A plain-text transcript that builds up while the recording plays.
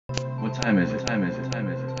What time is it? Time is it? Time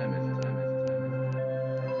is it? Time is it? Time is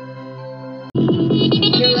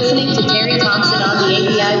it? You're listening to Terry Thompson on the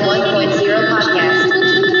ABI 1.0 podcast.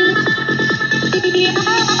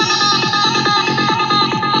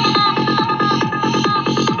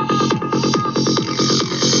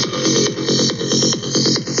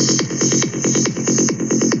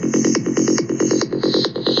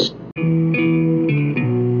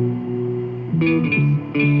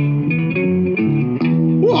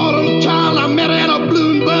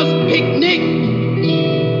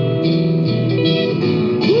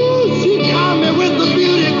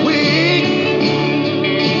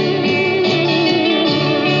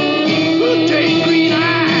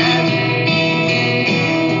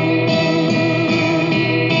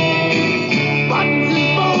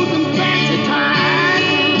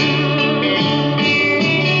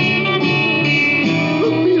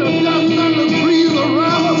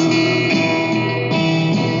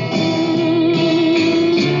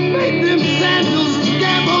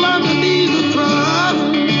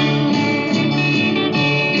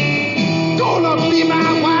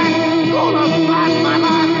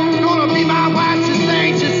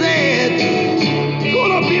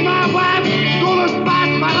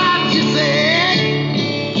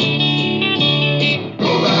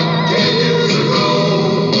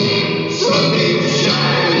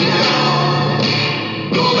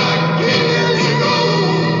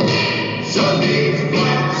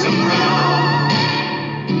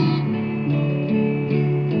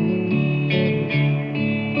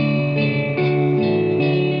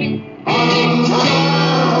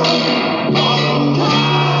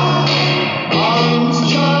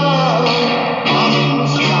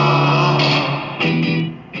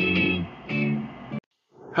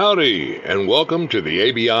 Howdy, and welcome to the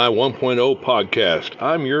ABI 1.0 podcast.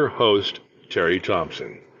 I'm your host, Terry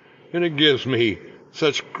Thompson, and it gives me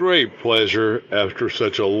such great pleasure after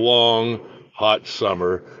such a long, hot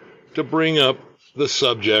summer to bring up the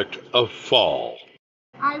subject of fall.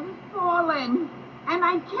 I've fallen, and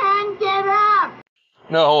I can't get up.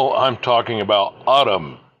 No, I'm talking about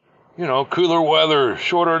autumn. You know, cooler weather,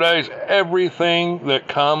 shorter days, everything that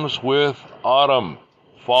comes with autumn,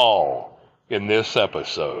 fall. In this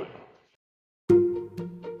episode.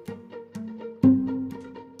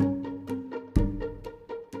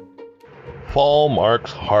 Fall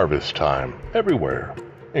marks harvest time everywhere,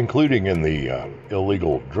 including in the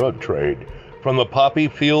illegal drug trade, from the poppy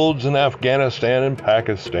fields in Afghanistan and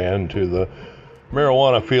Pakistan to the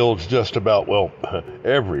marijuana fields just about,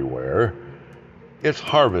 everywhere. It's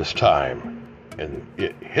harvest time, and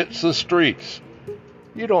it hits the streets.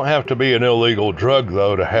 You don't have to be an illegal drug,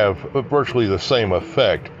 though, to have virtually the same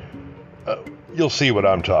effect. You'll see what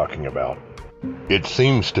I'm talking about. It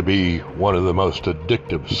seems to be one of the most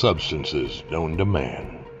addictive substances known to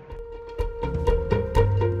man.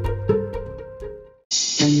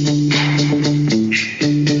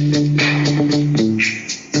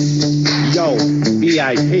 Yo,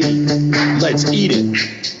 VIP, let's eat it.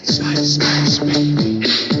 Spice, baby.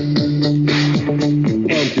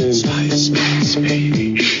 Pumpkin. Spice, baby.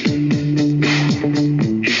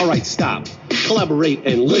 All right, stop. Collaborate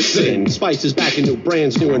and listen. Spice is back in new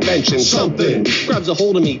brands, new inventions. Something grabs a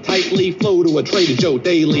hold of me tightly. Flow to a Trader Joe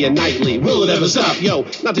daily and nightly. Will it ever stop? Yo,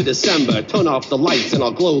 not to December. Turn off the lights and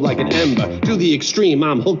I'll glow like an ember. To the extreme,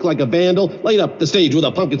 I'm hooked like a vandal. Light up the stage with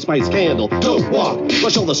a pumpkin spice candle. Don't walk.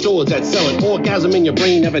 Rush all the stores that sell it. Orgasm in your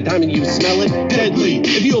brain every time you smell it. Deadly.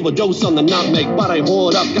 If you overdose on the nutmeg, but I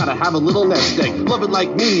hoard up, gotta have a little nest egg. Love it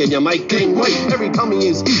like me and you might gain weight. Every tummy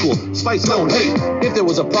is equal. Spice don't hate. If there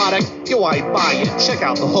was a product, yo, I'd buy it. Check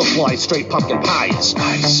out the hook while I straight pumpkin pie it.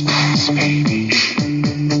 Spice, baby.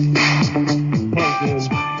 Pumpkin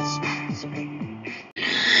spice, baby.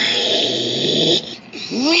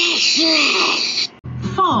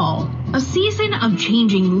 Fall, a season of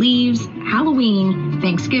changing leaves, Halloween,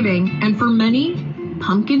 Thanksgiving, and for many,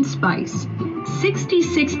 pumpkin spice.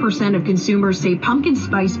 66% of consumers say pumpkin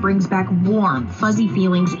spice brings back warm, fuzzy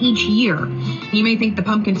feelings each year. You may think the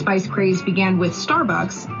pumpkin spice craze began with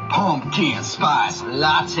Starbucks. Pumpkin spice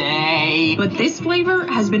latte. But this flavor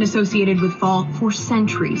has been associated with fall for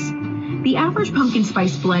centuries. The average pumpkin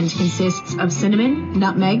spice blend consists of cinnamon,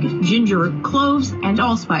 nutmeg, ginger, cloves, and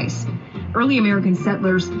allspice. Early American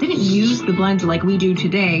settlers didn't use the blend like we do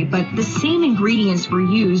today, but the same ingredients were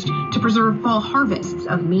used to preserve fall harvests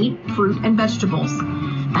of meat, fruit, and vegetables.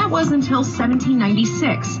 That was until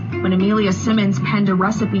 1796, when Amelia Simmons penned a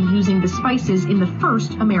recipe using the spices in the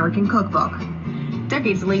first American cookbook.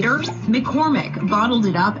 Decades later, McCormick bottled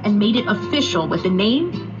it up and made it official with the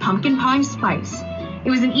name Pumpkin Pie Spice. It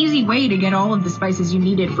was an easy way to get all of the spices you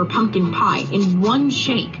needed for pumpkin pie in one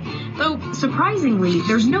shake. Though, surprisingly,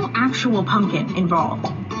 there's no actual pumpkin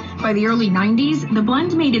involved. By the early 90s, the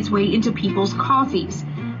blend made its way into people's coffees.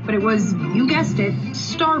 But it was, you guessed it,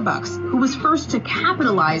 Starbucks who was first to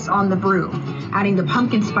capitalize on the brew, adding the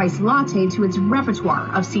pumpkin spice latte to its repertoire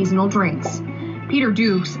of seasonal drinks. Peter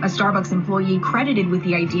Dukes, a Starbucks employee credited with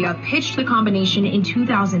the idea, pitched the combination in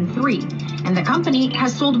 2003, and the company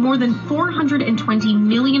has sold more than 420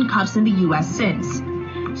 million cups in the U.S. since.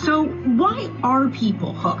 So why are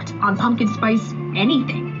people hooked on pumpkin spice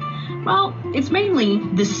anything? Well, it's mainly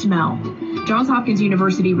the smell. Johns Hopkins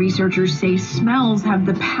University researchers say smells have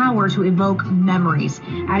the power to evoke memories,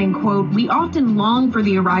 adding, quote, "We often long for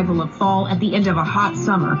the arrival of fall at the end of a hot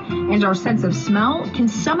summer, and our sense of smell can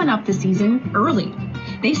summon up the season early."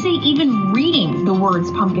 They say even reading the words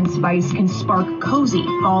pumpkin spice can spark cozy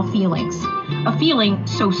fall feelings. A feeling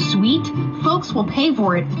so sweet, folks will pay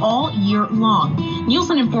for it all year long.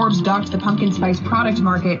 Nielsen and Forbes docked the pumpkin spice product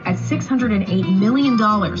market at $608 million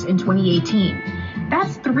in 2018.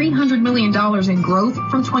 That's $300 million in growth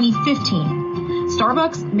from 2015.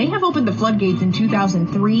 Starbucks may have opened the floodgates in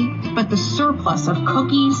 2003, but the surplus of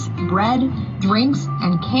cookies, bread, drinks,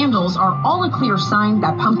 and candles are all a clear sign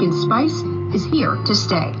that pumpkin spice is here to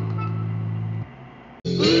stay.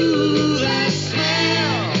 Ooh, that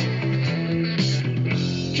smell.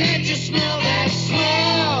 Can't you smell that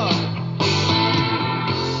smell?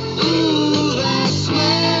 Ooh, that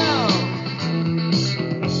smell.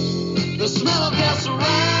 The smell of death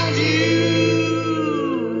around you.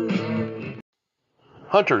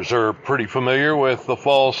 Hunters are pretty familiar with the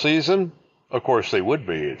fall season. Of course they would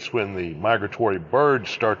be. It's when the migratory birds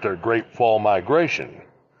start their great fall migration,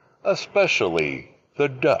 especially the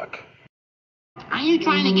duck. Are you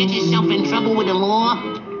trying to get yourself in trouble with the law?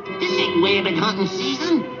 This ain't rabbit hunting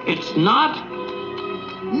season. It's not?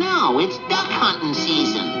 No, it's duck hunting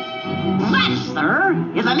season. That, sir,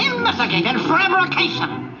 is an investigated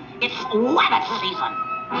fabrication. It's rabbit season.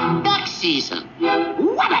 Duck season.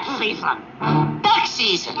 Rabbit season. Duck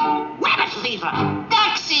season. Rabbit season.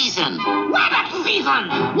 Duck season. Rabbit season.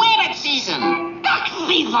 Rabbit season. Duck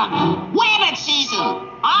season. Rabbit season.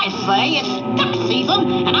 I say it's duck season,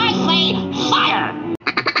 and I say fire.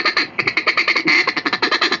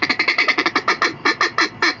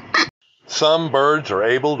 Some birds are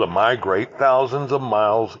able to migrate thousands of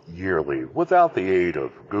miles yearly without the aid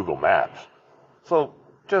of Google Maps. So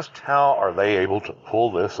just how are they able to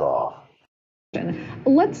pull this off?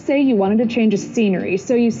 Let's say you wanted to change a scenery,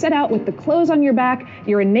 so you set out with the clothes on your back,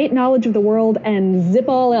 your innate knowledge of the world, and zip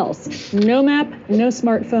all else. No map, no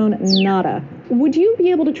smartphone, nada. Would you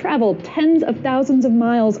be able to travel tens of thousands of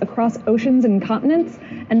miles across oceans and continents,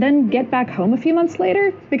 and then get back home a few months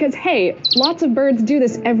later? Because hey, lots of birds do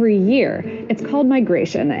this every year. It's called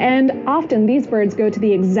migration, and often these birds go to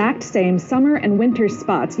the exact same summer and winter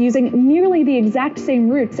spots, using nearly the exact same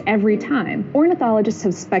routes every time. Ornithologists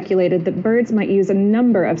have speculated that birds might use a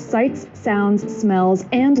number of sights, sounds, smells,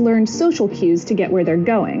 and learned social cues to get where they're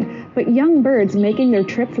going. But young birds making their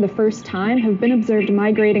trip for the first time have been observed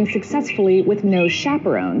migrating successfully with no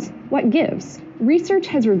chaperones. What gives? Research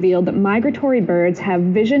has revealed that migratory birds have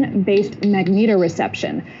vision-based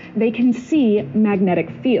magnetoreception. They can see magnetic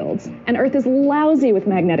fields, and Earth is lousy with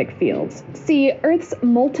magnetic fields. See, Earth's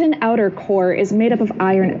molten outer core is made up of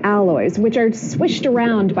iron alloys, which are swished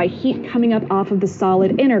around by heat coming up off of the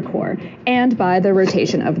solid inner core, and by the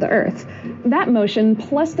rotation of the Earth. That motion,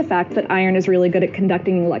 plus the fact that iron is really good at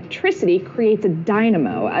conducting electricity, creates a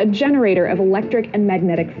dynamo, a generator of electric and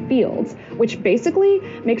magnetic fields, which basically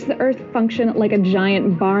makes the Earth function like a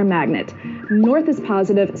giant bar magnet. North is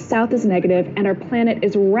positive, south is negative, and our planet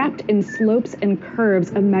is wrapped in slopes and curves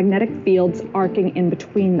of magnetic fields arcing in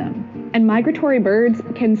between them. And migratory birds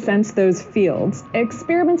can sense those fields.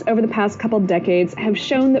 Experiments over the past couple decades have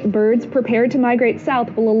shown that birds prepared to migrate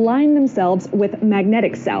south will align themselves with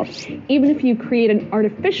magnetic south, even if you create an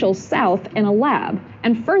artificial south in a lab.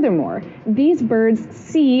 And furthermore, these birds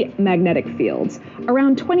see magnetic fields.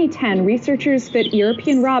 Around 2010, researchers fit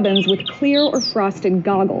European robins with clear or frosted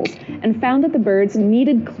goggles and found that the birds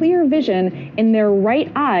needed clear vision in their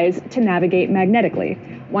right eyes to navigate magnetically.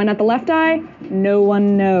 Why not the left eye? No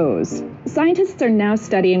one knows. Scientists are now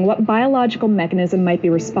studying what biological mechanism might be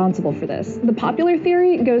responsible for this. The popular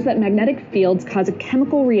theory goes that magnetic fields cause a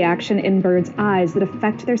chemical reaction in birds' eyes that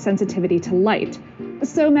affect their sensitivity to light.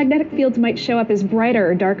 So magnetic fields might show up as brighter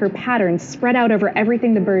or darker patterns spread out over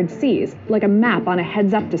everything the bird sees, like a map on a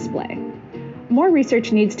heads-up display. More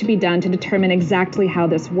research needs to be done to determine exactly how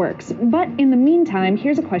this works. But in the meantime,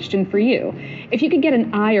 here's a question for you. If you could get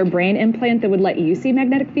an eye or brain implant that would let you see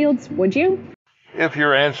magnetic fields, would you? If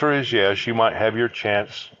your answer is yes, you might have your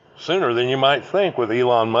chance Sooner than you might think with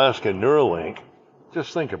Elon Musk and Neuralink.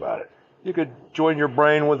 Just think about it. You could join your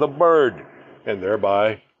brain with a bird and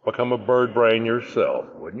thereby become a bird brain yourself,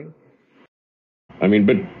 wouldn't you? I mean,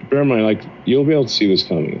 but bear in mind, like, you'll be able to see this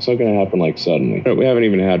coming. It's not going to happen, like, suddenly. We haven't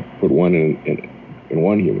even had put one in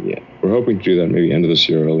one human yet. We're hoping to do that maybe end of this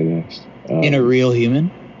year, early next. In a real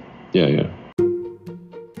human? Yeah.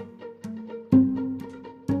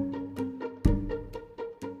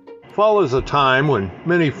 Fall is a time when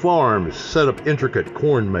many farms set up intricate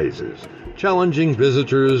corn mazes, challenging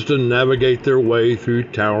visitors to navigate their way through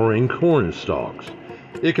towering corn stalks.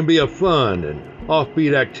 It can be a fun and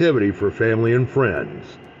offbeat activity for family and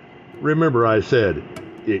friends. Remember, I said,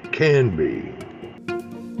 it can be.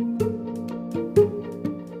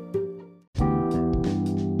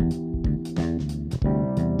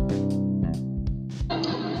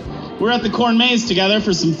 We're at the corn maze together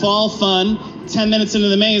for some fall fun. 10 minutes into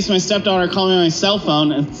the maze, my stepdaughter called me on my cell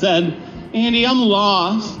phone and said, "Andy, I'm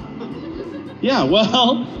lost." Yeah,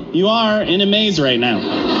 well, you are in a maze right now.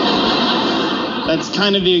 That's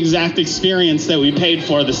kind of the exact experience that we paid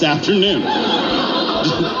for this afternoon.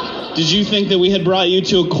 Did you think that we had brought you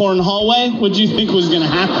to a corn hallway? What did you think was going to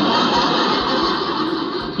happen?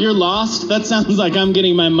 You're lost? That sounds like I'm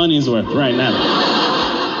getting my money's worth right now.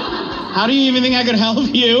 How do you even think I could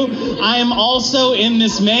help you? I am also in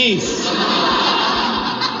this maze.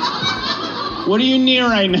 What are you near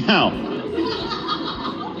right now?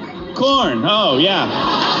 Corn. Oh, yeah.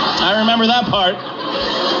 I remember that part.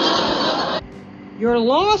 You're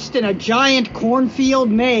lost in a giant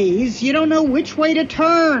cornfield maze. You don't know which way to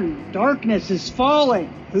turn. Darkness is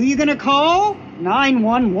falling. Who you gonna call?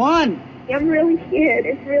 911. I'm really scared.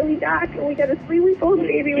 It's really dark, and we got a 3-week-old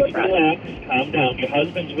baby with us. Relax, calm down. Your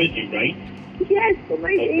husband's with you, right? Yes, for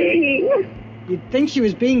my baby. You'd think she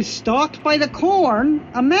was being stalked by the corn.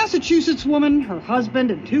 A Massachusetts woman, her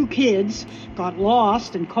husband, and 2 kids got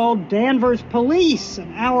lost and called Danvers police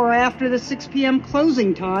an hour after the 6 p.m.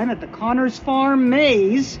 closing time at the Connors Farm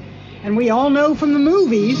maze. And we all know from the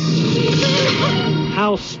movies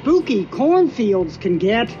how spooky cornfields can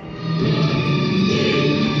get,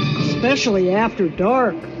 especially after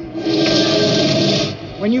dark.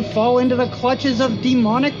 When you fall into the clutches of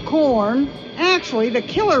demonic corn. Actually, the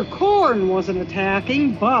killer corn wasn't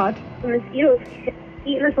attacking, but the mosquitoes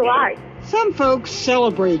eating us alive. Some folks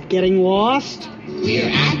celebrate getting lost. We're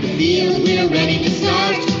at the field, we're ready to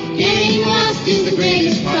start. Getting lost is the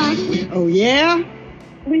greatest part. Oh, yeah?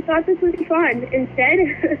 We thought this was fun. Instead,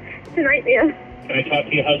 it's a nightmare. Can I talk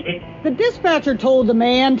to your husband? The dispatcher told the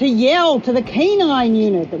man to yell to the canine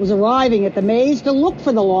unit that was arriving at the maze to look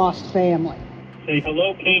for the lost family. Say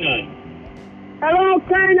hello, canine. Hello,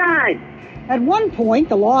 canine. At one point,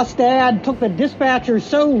 the lost dad took the dispatcher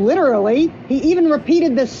so literally, he even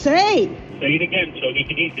repeated the say. Say it again so he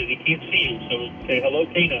can eat it. He can't see you, so say hello,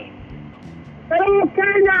 canine. Hello,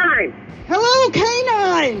 canine. Hello,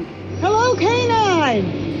 canine. Hello, canine.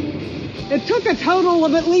 It took a total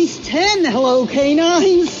of at least 10 hello,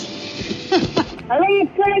 canines. Hello,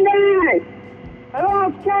 canine.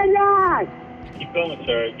 Hello, canine. Keep going,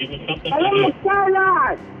 sir. Give him something Hello, to do.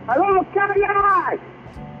 canine. Hello, canine.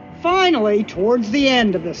 Finally, towards the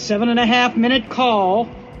end of the 7.5-minute call,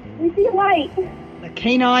 we see light. The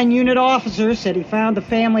canine unit officer said he found the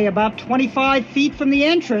family about 25 feet from the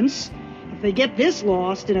entrance. If they get this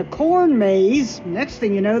lost in a corn maze, next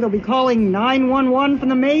thing you know, they'll be calling 911 from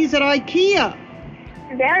the maze at IKEA.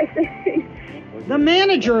 Embarrassing. The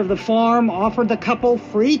manager of the farm offered the couple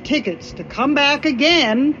free tickets to come back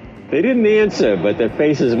again. They didn't answer, but their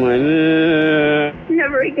faces went,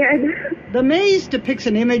 Never again. The maze depicts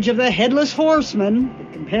an image of the headless horseman,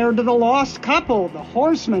 but compared to the lost couple, the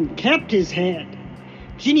horseman kept his head.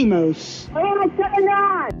 Ginimos. Hello,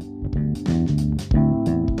 canine.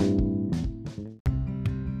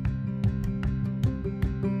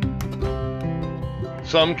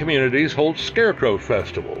 Some communities hold scarecrow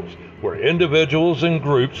festivals, where individuals and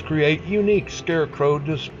groups create unique scarecrow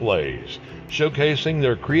displays, showcasing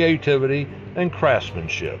their creativity and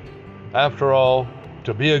craftsmanship. After all,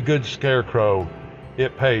 to be a good scarecrow,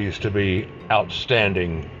 it pays to be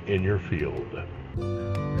outstanding in your field.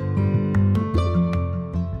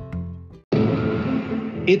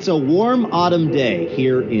 It's a warm autumn day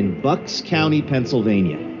here in Bucks County,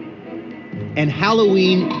 Pennsylvania, and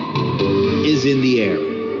Halloween is in the air.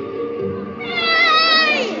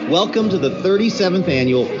 Welcome to the 37th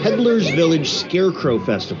annual Peddler's Village Scarecrow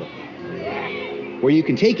Festival, where you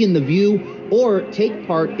can take in the view or take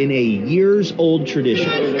part in a years-old tradition.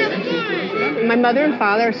 My mother and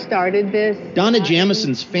father started this. Donna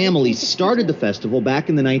Jamison's family started the festival back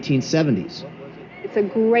in the 1970s. It's a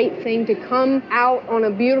great thing to come out on a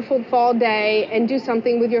beautiful fall day and do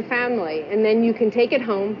something with your family. And then you can take it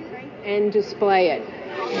home and display it.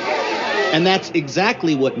 And that's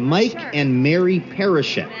exactly what Mike and Mary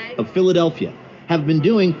Parashek of Philadelphia have been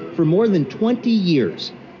doing for more than 20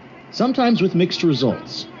 years, sometimes with mixed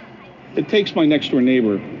results. It takes my next door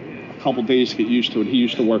neighbor a couple days to get used to it. He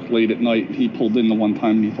used to work late at night. He pulled in the one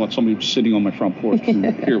time and he thought somebody was sitting on my front porch, and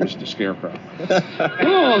here was the scarecrow.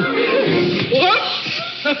 Oh, what?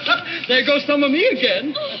 There goes some of me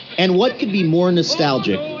again. And what could be more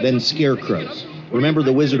nostalgic than scarecrows? Remember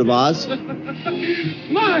The Wizard of Oz?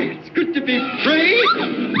 My, it's good to be free.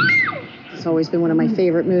 It's always been one of my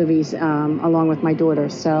favorite movies, along with my daughter.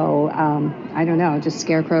 So, I don't know, just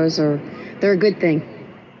scarecrows they're a good thing.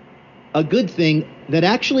 A good thing that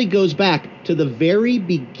actually goes back to the very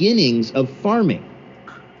beginnings of farming.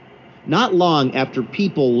 Not long after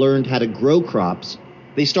people learned how to grow crops,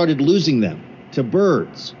 they started losing them to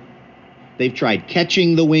birds. They've tried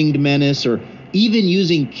catching the winged menace or even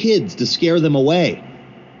using kids to scare them away.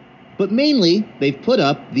 But mainly, they've put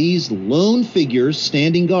up these lone figures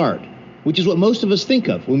standing guard, which is what most of us think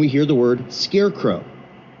of when we hear the word scarecrow.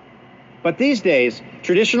 But these days,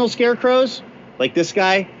 traditional scarecrows, like this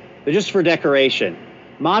guy, they're just for decoration.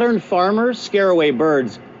 Modern farmers scare away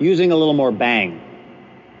birds using a little more bang.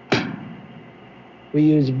 We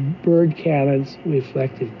use bird cannons,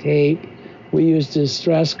 reflective tape. We use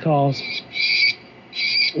distress calls.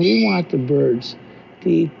 We want the birds to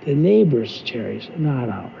eat the neighbor's cherries, not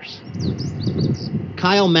ours.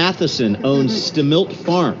 Kyle Matheson owns Stemilt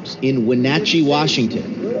Farms in Wenatchee,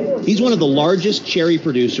 Washington. He's one of the largest cherry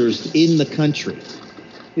producers in the country.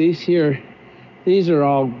 These are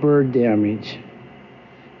all bird damage.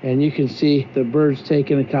 And you can see the birds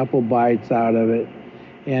taking a couple bites out of it.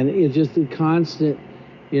 And it's just a constant,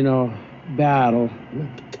 battle.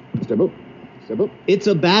 Step up. It's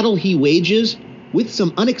a battle he wages with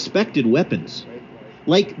some unexpected weapons,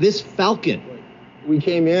 like this falcon. We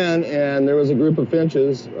came in and there was a group of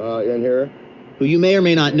finches in here. Who you may or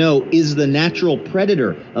may not know is the natural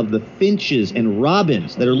predator of the finches and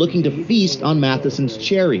robins that are looking to feast on Matheson's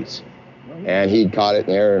cherries. And he caught it in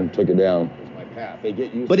the air and took it down.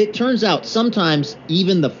 But it turns out sometimes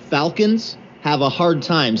even the falcons have a hard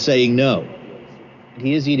time saying no.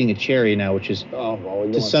 He is eating a cherry now, which is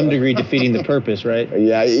to some degree defeating the purpose, right?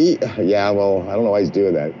 Yeah, well, I don't know why he's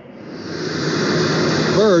doing that.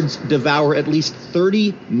 Birds devour at least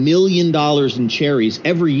 $30 million in cherries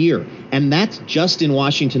every year, and that's just in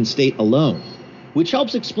Washington state alone, which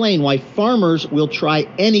helps explain why farmers will try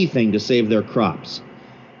anything to save their crops.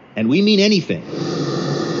 And we mean anything.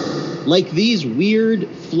 Like these weird,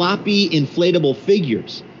 floppy, inflatable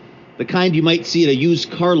figures, the kind you might see at a used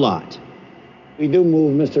car lot. We do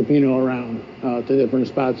move Mr. Pino around to different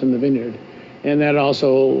spots in the vineyard, and that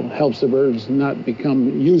also helps the birds not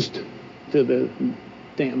become used to the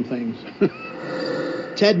damn things.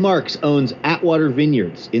 Ted Marks owns Atwater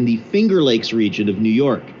Vineyards in the Finger Lakes region of New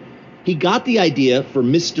York. He got the idea for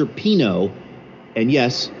Mr. Pino, and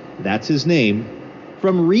yes, that's his name,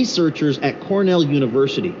 from researchers at Cornell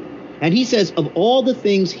University. And he says of all the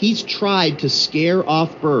things he's tried to scare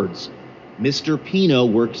off birds, Mr. Pino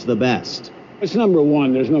works the best. It's number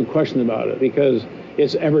one, there's no question about it, because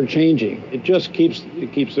it's ever changing. It just keeps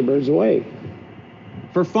the birds away.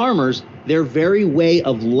 For farmers, their very way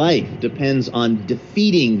of life depends on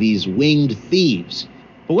defeating these winged thieves.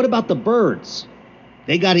 But what about the birds?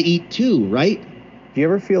 They got to eat too, right? Do you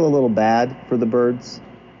ever feel a little bad for the birds?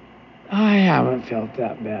 I haven't felt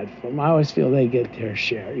that bad for them. I always feel they get their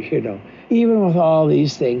share, Even with all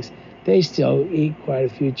these things, they still eat quite a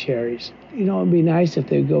few cherries. It'd be nice if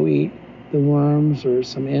they'd go eat the worms or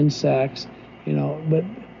some insects, but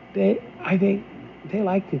I think they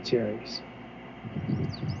like the cherries.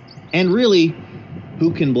 And really,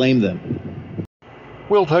 who can blame them?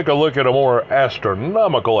 We'll take a look at a more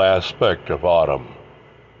astronomical aspect of autumn.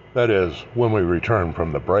 That is, when we return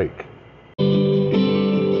from the break.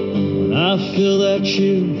 When I feel that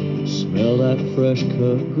chill, smell that fresh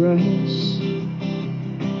cut grass,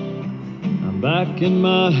 I'm back in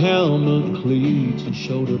my helmet, cleats, and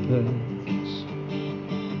shoulder pads.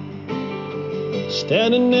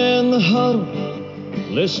 Standing in the huddle,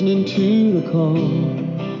 listening to the call.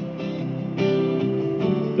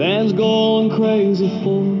 Fans going crazy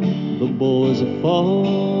for the boys that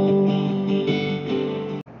fall.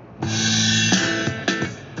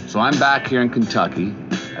 So I'm back here in Kentucky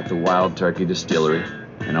at the Wild Turkey Distillery,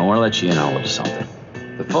 and I want to let you in on a little something.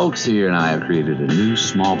 The folks here and I have created a new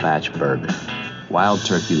small batch bourbon, Wild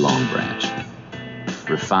Turkey Long Branch,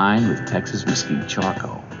 refined with Texas mesquite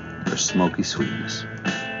charcoal for smoky sweetness.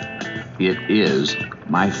 It is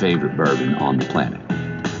my favorite bourbon on the planet.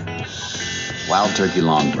 Wild Turkey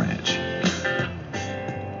Long Branch.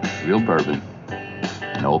 Real bourbon,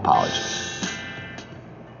 no apologies.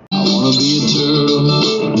 I wanna be a turtle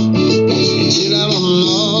and sit out on a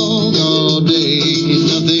log all day.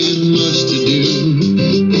 Nothing much to do.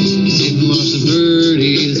 Sit and watch the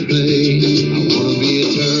birdies play. I wanna be a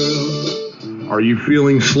turtle. Are you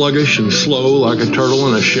feeling sluggish and slow like a turtle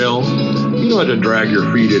in a shell? You don't have to drag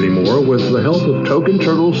your feet anymore with the help of Token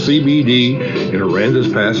Turtle CBD in Aransas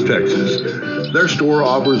Pass, Texas. Their store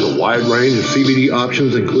offers a wide range of CBD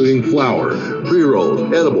options, including flower,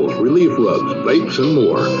 pre-rolls, edibles, relief rubs, vapes, and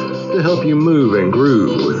more to help you move and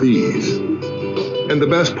groove with ease. And the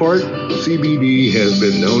best part, CBD has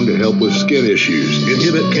been known to help with skin issues,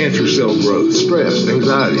 inhibit cancer cell growth, stress,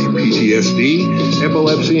 anxiety, PTSD,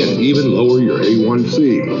 epilepsy, and even lower your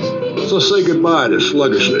A1C. So say goodbye to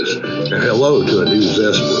sluggishness and hello to a new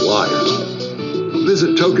zest for life.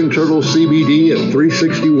 Visit Token Turtle CBD at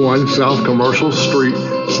 361 South Commercial Street,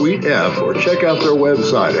 Suite F, or check out their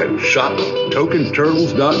website at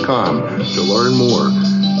shoptokenturtles.com to learn more.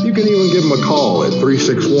 You can even give them a call at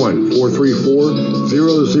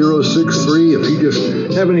 361-434-0063 if you just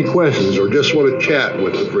have any questions or just want to chat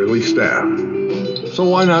with the friendly staff. So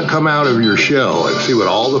why not come out of your shell and see what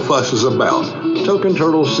all the fuss is about? Token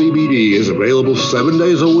Turtle CBD is available 7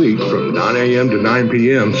 days a week from 9 a.m. to 9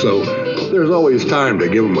 p.m., so there's always time to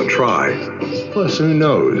give them a try. Plus, who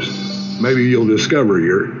knows? Maybe you'll discover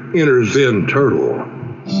your inner Zen turtle. I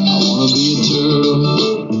wanna be a turtle.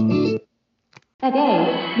 At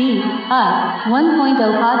ABI 1.0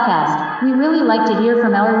 podcast, we really like to hear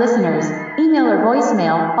from our listeners. Email or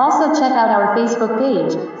voicemail. Also check out our Facebook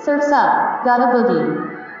page. Surf's Up, Got a Boogie.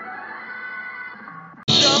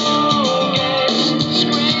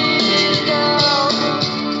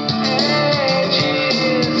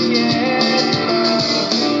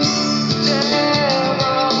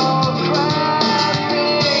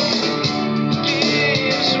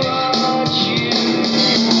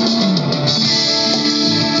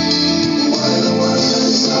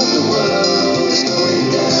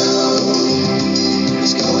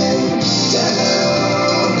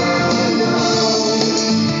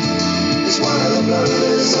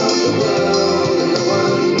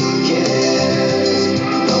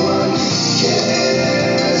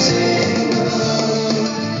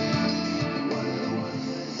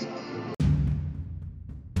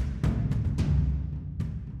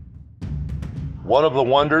 One of the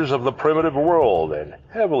wonders of the primitive world and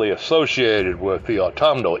heavily associated with the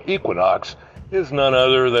autumnal equinox is none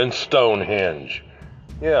other than Stonehenge.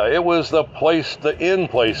 Yeah, it was the in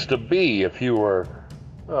place to be if you were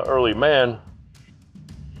an early man.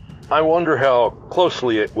 I wonder how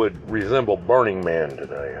closely it would resemble Burning Man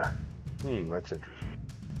today. That's interesting.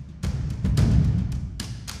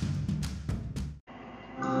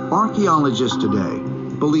 Archaeologists today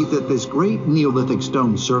believe that this great Neolithic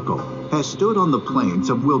stone circle has stood on the plains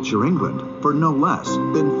of Wiltshire, England for no less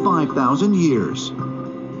than 5,000 years.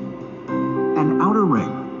 An outer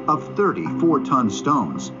ring of 30 4-ton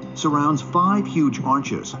stones surrounds 5 huge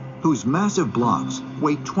arches whose massive blocks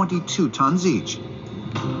weigh 22 tons each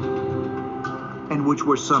and which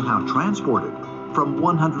were somehow transported from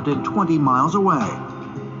 120 miles away.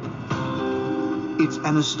 It's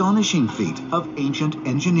an astonishing feat of ancient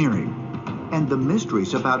engineering, and the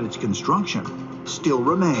mysteries about its construction still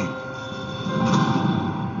remain.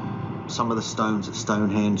 Some of the stones at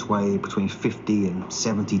Stonehenge weigh between 50 and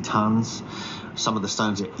 70 tons. Some of the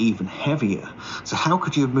stones are even heavier. So how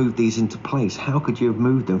could you have moved these into place? How could you have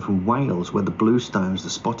moved them from Wales, where the blue stones,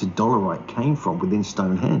 the spotted dolerite, came from within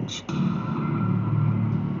Stonehenge?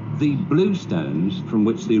 The blue stones from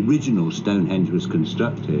which the original Stonehenge was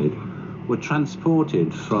constructed were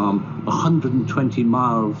transported from 120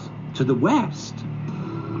 miles to the west,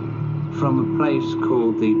 from a place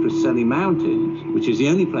called the Preseli Mountains, which is the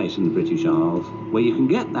only place in the British Isles where you can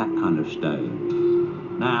get that kind of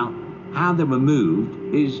stone. Now, how they were moved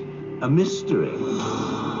is a mystery.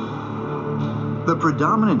 The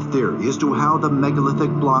predominant theory as to how the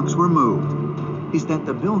megalithic blocks were moved is that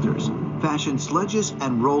the builders fashioned sledges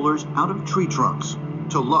and rollers out of tree trunks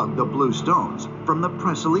to lug the blue stones from the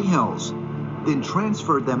Preseli Hills, then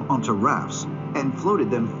transferred them onto rafts and floated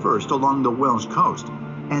them first along the Welsh coast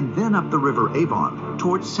and then up the River Avon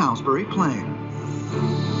towards Salisbury Plain.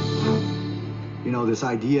 You know, this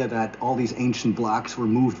idea that all these ancient blocks were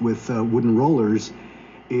moved with wooden rollers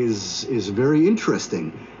is very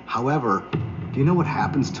interesting. However, do you know what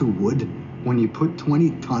happens to wood when you put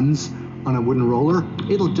 20 tons on a wooden roller?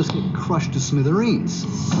 It'll just get crushed to smithereens.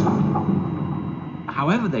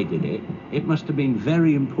 However they did it, it must have been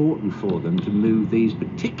very important for them to move these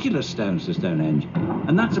particular stones to Stonehenge.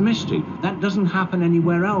 And that's a mystery. That doesn't happen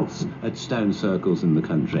anywhere else at stone circles in the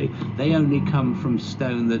country. They only come from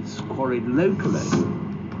stone that's quarried locally.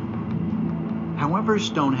 However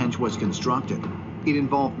Stonehenge was constructed, it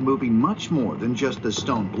involved moving much more than just the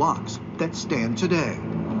stone blocks that stand today.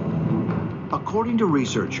 According to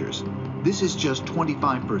researchers, this is just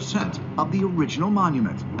 25% of the original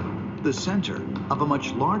monument, the center of a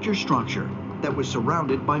much larger structure that was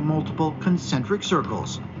surrounded by multiple concentric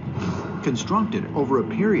circles, constructed over a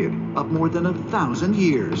period of more than 1,000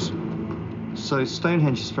 years. So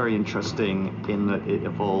Stonehenge is very interesting in that it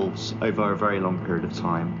evolves over a very long period of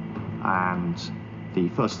time, and the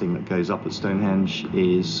first thing that goes up at Stonehenge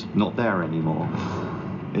is not there anymore.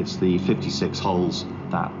 It's the 56 holes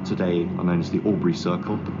that today are known as the Albury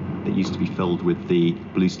Circle. It used to be filled with the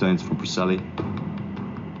blue stones from Preseli.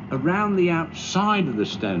 Around the outside of the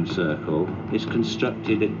stone circle is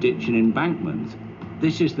constructed a ditch and embankment.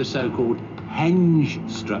 This is the so-called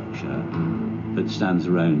henge structure that stands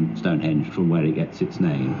around Stonehenge, from where it gets its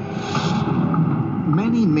name.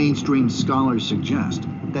 Many mainstream scholars suggest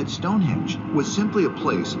that Stonehenge was simply a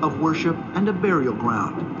place of worship and a burial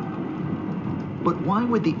ground. But why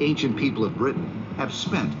would the ancient people of Britain have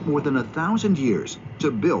spent more than 1,000 years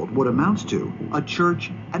to build what amounts to a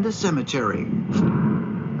church and a cemetery?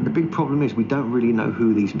 And the big problem is we don't really know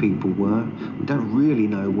who these people were. We don't really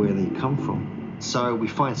know where they come from. So we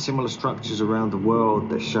find similar structures around the world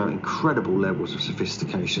that show incredible levels of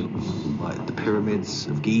sophistication, like the pyramids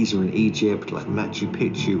of Giza in Egypt, like Machu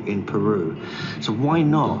Picchu in Peru. So why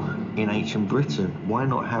not in ancient Britain? Why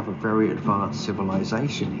not have a very advanced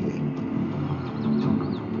civilization here?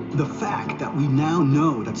 The fact that we now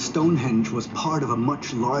know that Stonehenge was part of a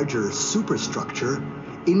much larger superstructure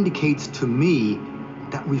indicates to me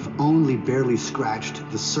that we've only barely scratched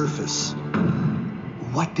the surface.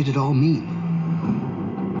 What did it all mean?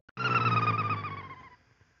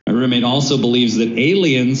 My roommate also believes that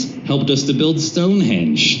aliens helped us to build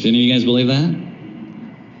Stonehenge. Didn't you guys believe that?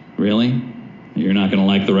 Really? You're not going to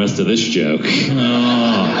like the rest of this joke.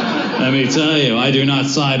 Oh, let me tell you, I do not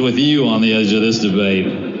side with you on the edge of this debate.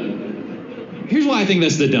 Here's why I think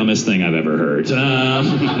that's the dumbest thing I've ever heard.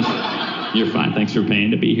 You're fine. Thanks for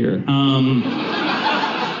paying to be here.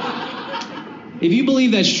 If you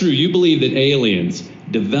believe that's true, you believe that aliens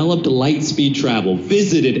developed light speed travel,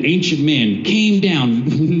 visited ancient men, came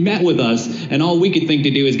down, met with us, and all we could think to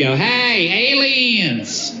do is go, "Hey,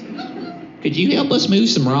 aliens, could you help us move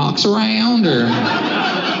some rocks around?" Or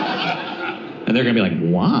and they're gonna be like,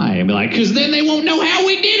 "Why?" And be like, "Because then they won't know how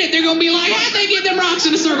we did it. They're gonna be like, how'd they get them rocks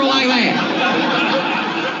in a circle like that?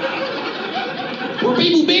 Were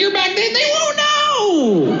people bigger back then? They won't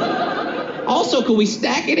know. Also, could we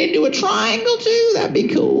stack it into a triangle too? That'd be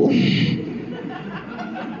cool."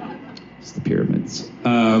 It's the pyramids.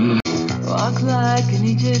 Walk like an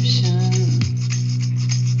Egyptian.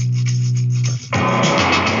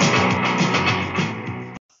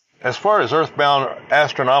 As far as earthbound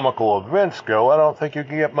astronomical events go, I don't think you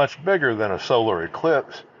can get much bigger than a solar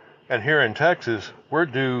eclipse. And here in Texas, we're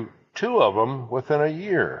due 2 of them within a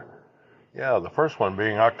year. Yeah, the first one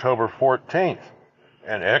being October 14th.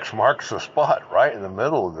 And X marks the spot right in the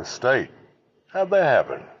middle of the state. How'd that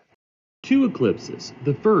happen? 2 eclipses.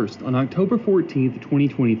 The first on October 14th,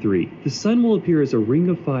 2023. The sun will appear as a ring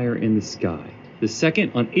of fire in the sky. The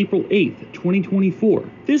second on April 8th, 2024.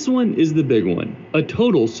 This one is the big one. A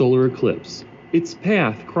total solar eclipse. Its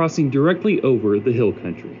path crossing directly over the hill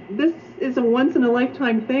country. This is a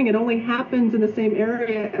once-in-a-lifetime thing. It only happens in the same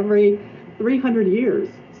area every 300 years.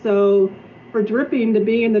 So for Dripping to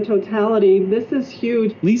be in the totality, this is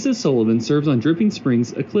huge. Lisa Sullivan serves on Dripping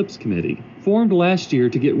Springs Eclipse Committee, formed last year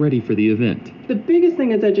to get ready for the event. The biggest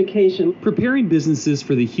thing is education. Preparing businesses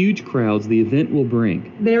for the huge crowds the event will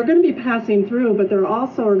bring. They are going to be passing through, but there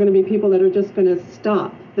also are going to be people that are just going to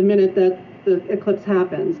stop the minute that the eclipse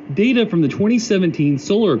happens. Data from the 2017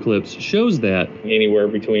 solar eclipse shows that anywhere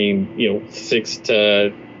between 6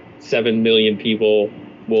 to 7 million people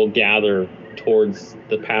will gather towards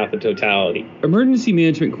the path of totality. Emergency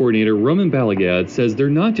Management Coordinator Roman Balagad says they're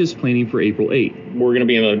not just planning for April 8th. We're going to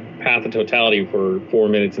be in the path of totality for 4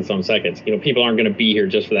 minutes and some seconds. People aren't going to be here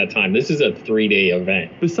just for that time. This is a 3-day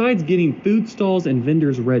event. Besides getting food stalls and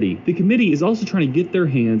vendors ready, the committee is also trying to get their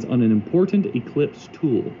hands on an important eclipse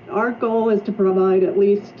tool. Our goal is to provide at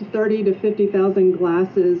least 30 to 50,000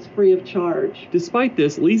 glasses free of charge. Despite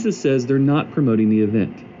this, Lisa says they're not promoting the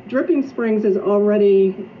event. Dripping Springs is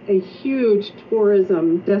already a huge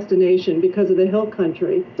tourism destination because of the hill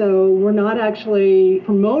country. So we're not actually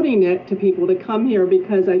promoting it to people to come here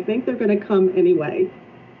because I think they're going to come anyway.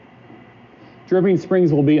 Dripping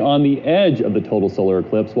Springs will be on the edge of the total solar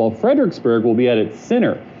eclipse, while Fredericksburg will be at its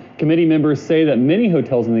center. Committee members say that many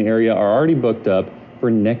hotels in the area are already booked up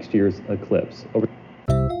for next year's eclipse.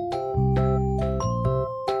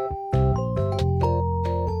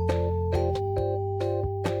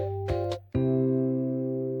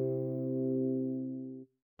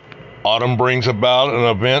 Autumn brings about an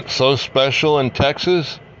event so special in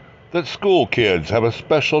Texas that school kids have a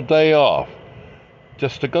special day off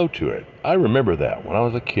just to go to it. I remember that when I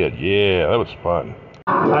was a kid. Yeah, that was fun.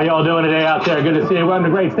 How y'all doing today out there? Good to see you. Welcome to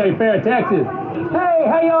the Great State Fair of Texas. Hey,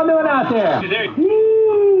 how y'all doing out there?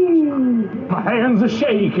 My hands are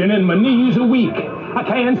shaking and my knees are weak. I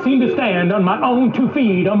can't seem to stand on my own 2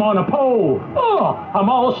 feet. I'm on a pole. Oh, I'm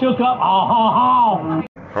all shook up.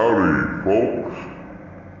 Howdy, folks.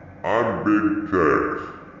 I'm Big Tex,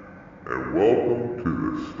 and welcome to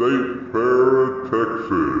the State Fair of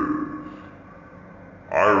Texas.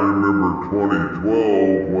 I remember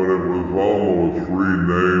 2012 when it was almost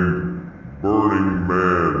renamed Burning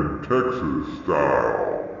Man Texas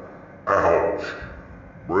Style. Ouch.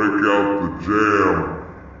 Break out the jam.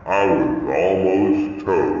 I was almost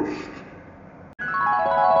toast.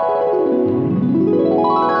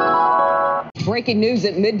 Breaking news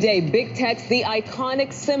at midday, Big Tex, the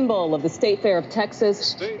iconic symbol of the State Fair of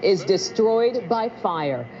Texas, is destroyed by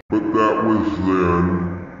fire. But that was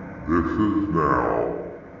then, this is now,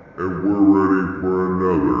 and we're ready for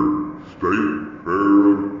another State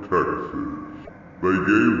Fair of Texas. They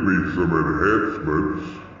gave me some enhancements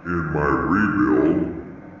in my rebuild.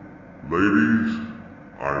 Ladies,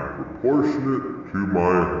 I'm proportionate to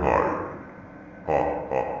my height. Ha ha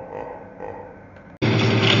ha ha.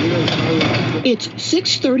 It's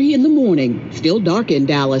 6:30 in the morning, still dark in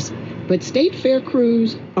Dallas, but State Fair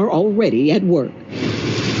crews are already at work.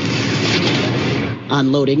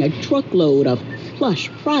 Unloading a truckload of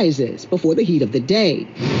plush prizes before the heat of the day.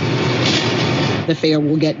 The fair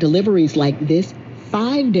will get deliveries like this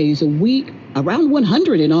 5 days a week, around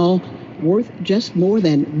 100 in all, worth just more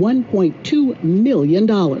than $1.2 million.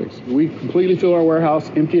 We completely fill our warehouse,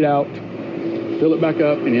 empty it out, fill it back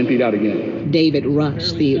up, and empty it out again. David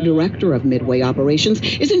Rush, the director of Midway Operations,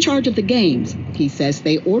 is in charge of the games. He says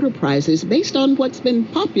they order prizes based on what's been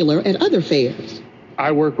popular at other fairs.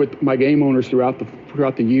 I work with my game owners throughout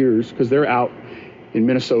the years because they're out in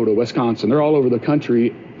Minnesota, Wisconsin. They're all over the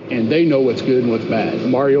country, and they know what's good and what's bad.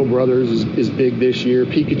 Mario Brothers is big this year.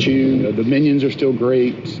 Pikachu, the Minions are still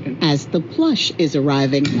great. As the plush is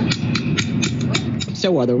arriving,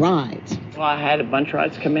 so are the rides. Well, I had a bunch of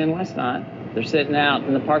rides come in last night. They're sitting out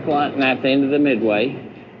in the parking lot and at the end of the Midway.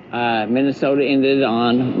 Minnesota ended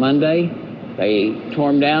on Monday. They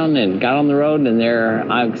tore them down and got on the road, and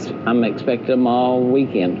I'm expecting them all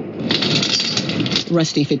weekend.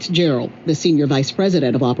 Rusty Fitzgerald, the senior vice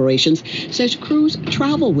president of operations, says crews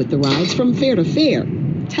travel with the rides from fair to fair.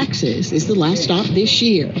 Texas is the last stop this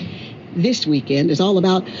year. This weekend is all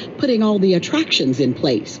about putting all the attractions in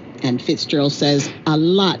place. And Fitzgerald says a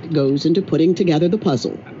lot goes into putting together the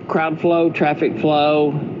puzzle. Crowd flow, traffic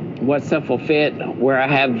flow, what stuff will fit, where I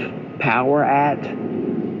have power at,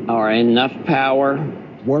 or enough power.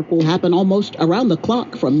 Work will happen almost around the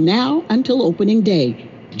clock from now until opening day.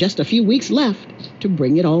 Just a few weeks left to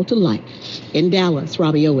bring it all to life. In Dallas,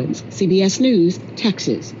 Robbie Owens, CBS News,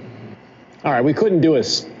 Texas. All right, we couldn't do a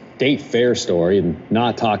State Fair story and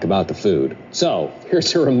not talk about the food. So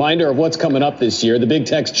here's a reminder of what's coming up this year. The Big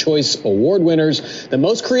Tex Choice Award winners, the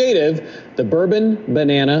most creative, the Bourbon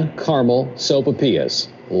Banana Caramel Sopapillas.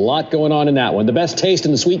 A lot going on in that one. The best taste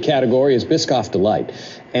in the sweet category is Biscoff Delight.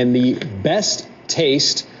 And the best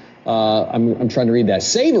taste, I'm trying to read that,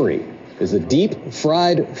 savory, is a deep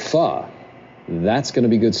fried pho. That's going to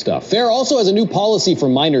be good stuff. Fair also has a new policy for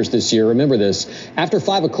minors this year. Remember this. After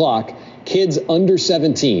 5 o'clock, kids under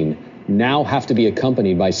 17 now have to be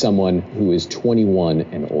accompanied by someone who is 21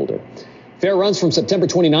 and older. Fair runs from September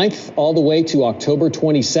 29th all the way to October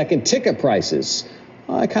 22nd. Ticket prices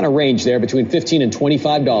kind of range there between $15 and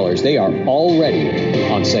 $25. They are already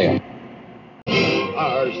on sale.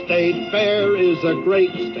 Our state fair is a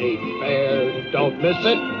great state fair. Don't miss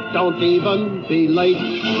it. Don't even be late.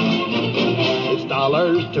 It's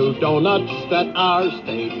dollars to donuts that our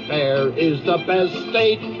state fair is the best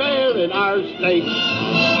state fair in our state.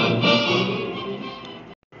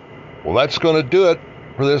 Well, that's going to do it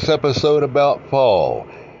for this episode about fall.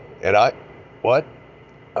 And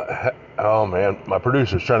oh man, my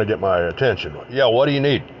producer's trying to get my attention. Yeah, what do you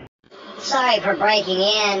need? sorry for breaking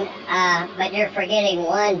in, but you're forgetting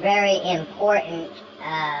one very important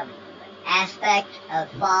aspect of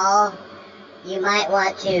fall. You might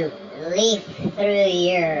want to leaf through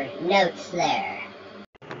your notes there.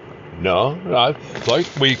 No, I think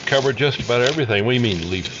we covered just about everything. We mean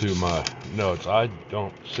leaf through my notes. I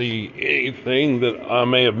don't see anything that I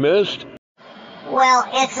may have missed. Well,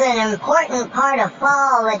 it's an important part of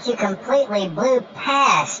fall that you completely blew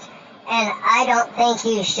past, and I don't think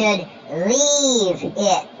you should leave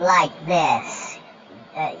it like this.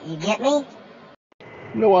 You get me?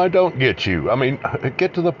 No, I don't get you. I mean,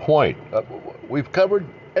 get to the point. We've covered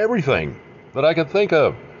everything that I could think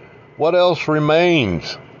of. What else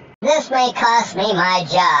remains? This may cost me my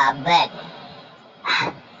job, but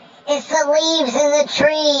it's the leaves in the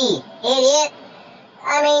tree, idiot.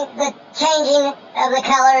 I mean, the changing of the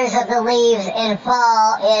colors of the leaves in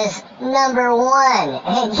fall is number one,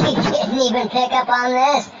 and you didn't even pick up on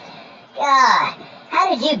this? God, how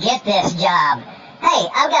did you get this job? Hey,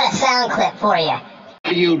 I've got a sound clip for you.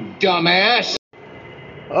 You dumbass!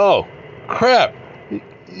 Oh, crap.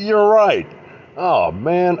 You're right. Oh,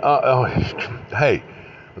 man. Hey,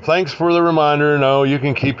 thanks for the reminder. No, you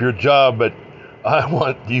can keep your job, but I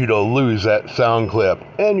want you to lose that sound clip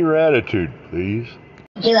and your attitude, please.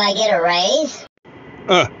 Do I get a raise?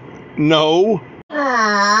 No.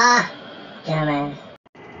 Ah, dumbass.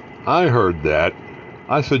 I heard that.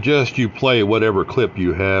 I suggest you play whatever clip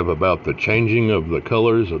you have about the changing of the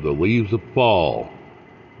colors of the leaves of fall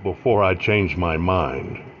before I change my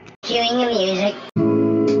mind. Cueing the music.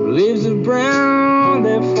 Leaves of brown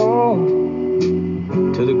that fall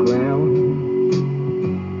to the ground.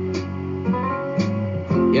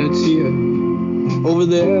 In a tear over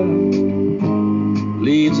there,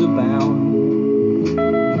 leaves abound.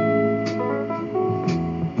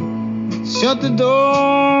 Shut the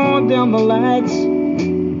door, dim the lights,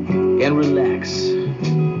 and relax.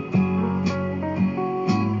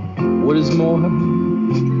 What is more,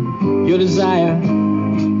 your desire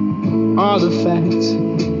are the facts.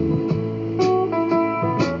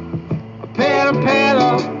 Patter,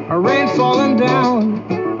 patter, a rain falling down,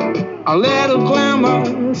 a little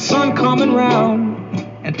glimmer, sun coming round,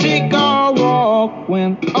 and take a walk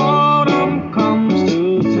when autumn comes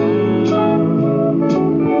to town.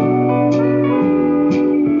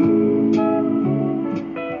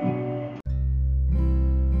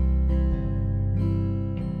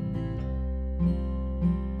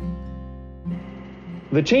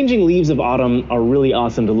 The changing leaves of autumn are really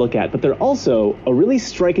awesome to look at, but they're also a really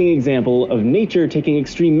striking example of nature taking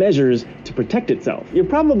extreme measures to protect itself. You're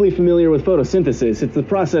probably familiar with photosynthesis. It's the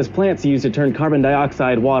process plants use to turn carbon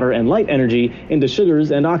dioxide, water, and light energy into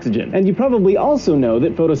sugars and oxygen. And you probably also know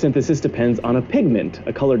that photosynthesis depends on a pigment,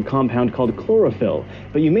 a colored compound called chlorophyll.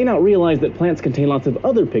 But you may not realize that plants contain lots of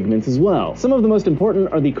other pigments as well. Some of the most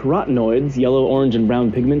important are the carotenoids, yellow, orange, and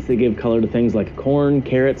brown pigments that give color to things like corn,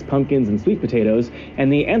 carrots, pumpkins, and sweet potatoes,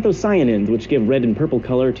 and the anthocyanins, which give red and purple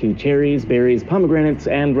color to cherries, berries, pomegranates,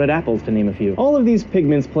 and red apples, to name a few. All of these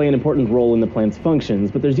pigments play an important role in the plant's functions,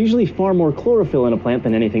 but there's usually far more chlorophyll in a plant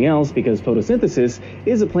than anything else because photosynthesis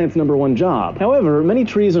is a plant's #1 job. However, many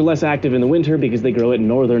trees are less active in the winter because they grow at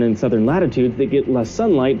northern and southern latitudes that get less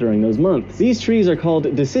sunlight during those months. These trees are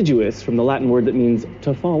called deciduous, from the Latin word that means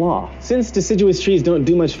to fall off. Since deciduous trees don't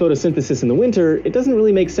do much photosynthesis in the winter, it doesn't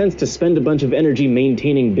really make sense to spend a bunch of energy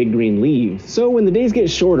maintaining big green leaves. So when the days get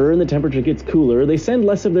shorter and the temperature gets cooler, they send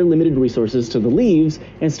less of their limited resources to the leaves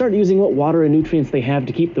and start using what water and nutrients they have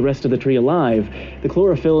to keep the rest of the tree alive. The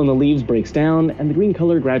chlorophyll in the leaves breaks down and the green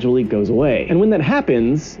color gradually goes away. And when that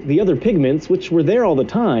happens, the other pigments, which were there all the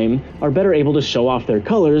time, are better able to show off their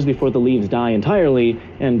colors before the leaves die entirely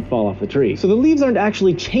and fall off the tree. So the leaves aren't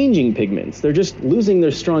actually changing pigments, they're just losing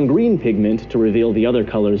their strong green pigment to reveal the other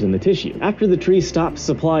colors in the tissue. After the tree stops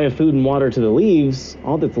supply of food and water to the leaves,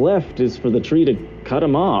 all that's left is for the tree to cut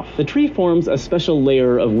them off. The tree forms a special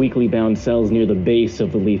layer of weakly bound cells near the base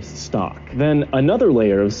of the leaf's stalk. Then another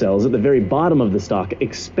layer of cells at the very bottom of the stalk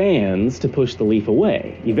expands to push the leaf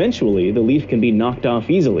away. Eventually, the leaf can be knocked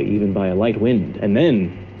off easily, even by a light wind. And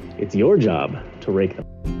then, it's your job to rake them.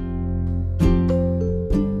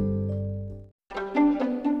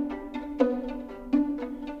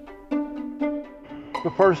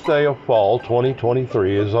 The first day of fall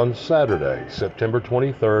 2023 is on Saturday, September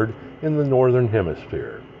 23rd in the Northern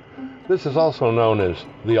Hemisphere. This is also known as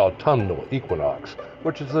the autumnal equinox,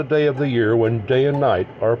 which is the day of the year when day and night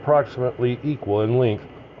are approximately equal in length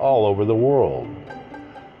all over the world.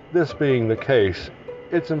 This being the case,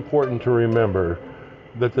 it's important to remember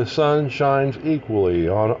that the sun shines equally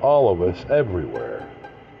on all of us everywhere.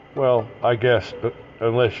 Well, I guess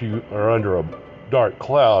unless you are under a dark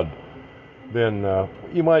cloud then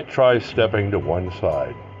you might try stepping to one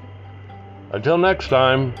side. Until next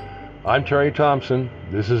time, I'm Terry Thompson.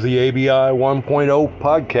 This is the ABI 1.0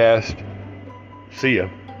 podcast. See ya.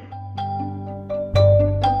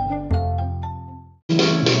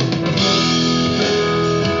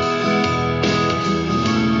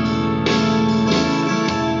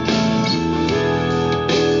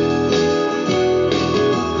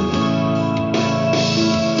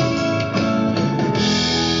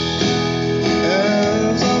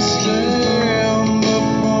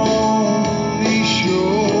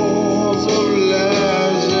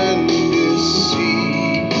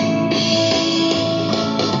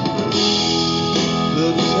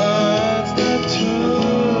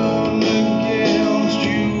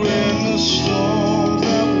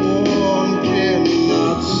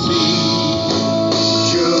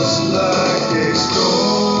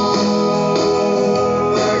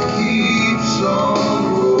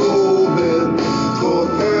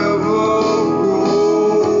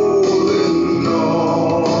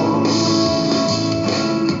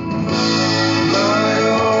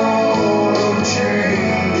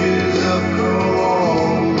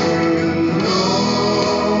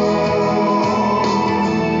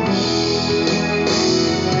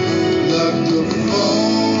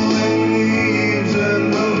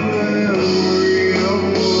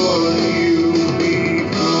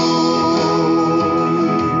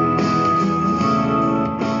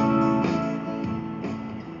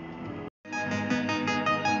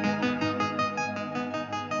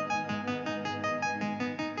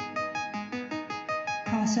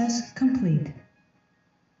 Process complete.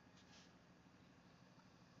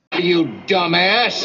 You dumbass!